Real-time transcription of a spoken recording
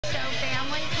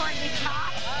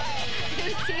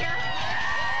She's here.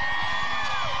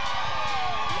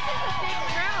 This is a big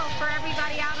thrill for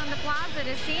everybody out on the plaza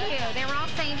to see you. They were all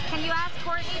saying, can you ask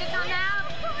Courtney to come out?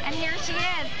 And here she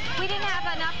is. We didn't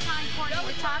have enough time, Courtney,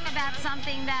 to talk about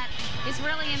something that is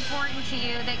really important to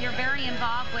you that you're very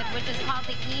involved with, which is called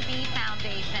the EB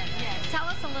Foundation. Yes. Tell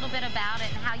us a little bit about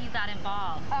it and how you got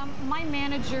involved. My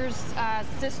manager's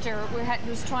sister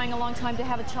was trying a long time to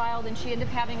have a child, and she ended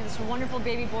up having this wonderful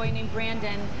baby boy named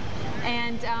Brandon.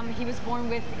 And he was born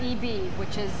with EB,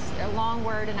 which is a long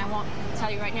word, and I won't tell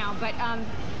you right now. But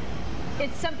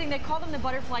it's something, they call them the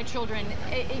butterfly children.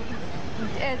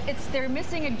 They're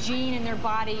missing a gene in their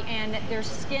body, and their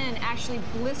skin actually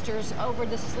blisters over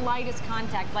the slightest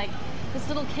contact. Like this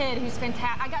little kid who's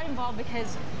fantastic. I got involved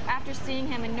because after seeing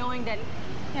him and knowing that,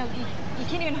 you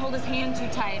can't even hold his hand too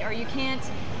tight, or he can't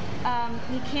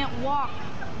walk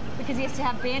because he has to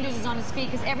have bandages on his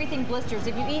feet because everything blisters.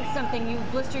 If you eat something, you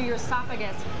blister your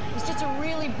esophagus. It's just a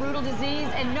really brutal disease,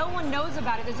 and no one knows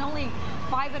about it. There's only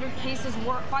 500,000 cases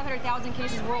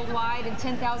worldwide and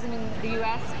 10,000 in the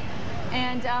U.S.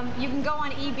 And you can go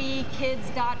on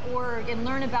ebkids.org and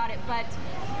learn about it, but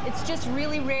it's just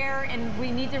really rare, and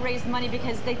we need to raise money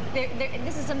because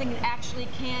this is something that actually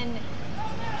can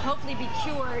hopefully be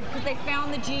cured because they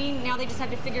found the gene. Now they just have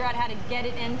to figure out how to get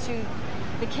it into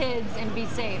the kids and be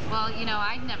safe. Well,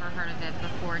 I'd never heard of it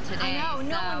before today. I know,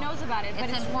 no one knows about it. But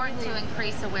it's important really, to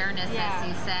increase awareness, as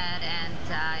you said, and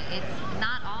it's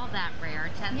not all that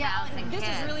rare. 10,000 kids. This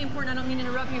is really important. I don't mean to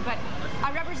interrupt you, but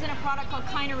I represent a product called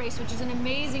Kinerace, which is an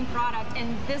amazing product.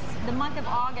 And the month of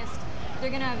August,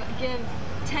 they're going to give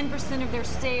 10% of their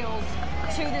sales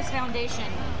to this foundation.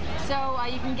 So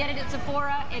you can get it at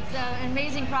Sephora. It's an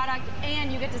amazing product,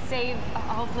 and you get to save,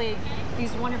 hopefully,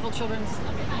 these wonderful children's.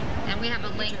 And we have a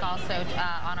link also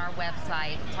on our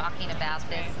website talking about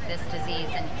this disease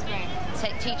and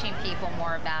teaching people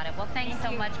more about it. Well, thanks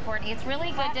so much, Courtney. It's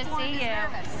really good to see you.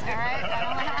 All right.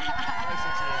 Nice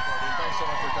to see you, Courtney. Thanks so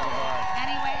much for coming by.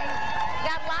 Anyway,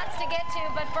 got lots to get to,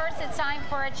 but first it's time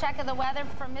for a check of the weather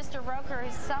from Mr. Roker,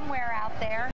 who's somewhere out there.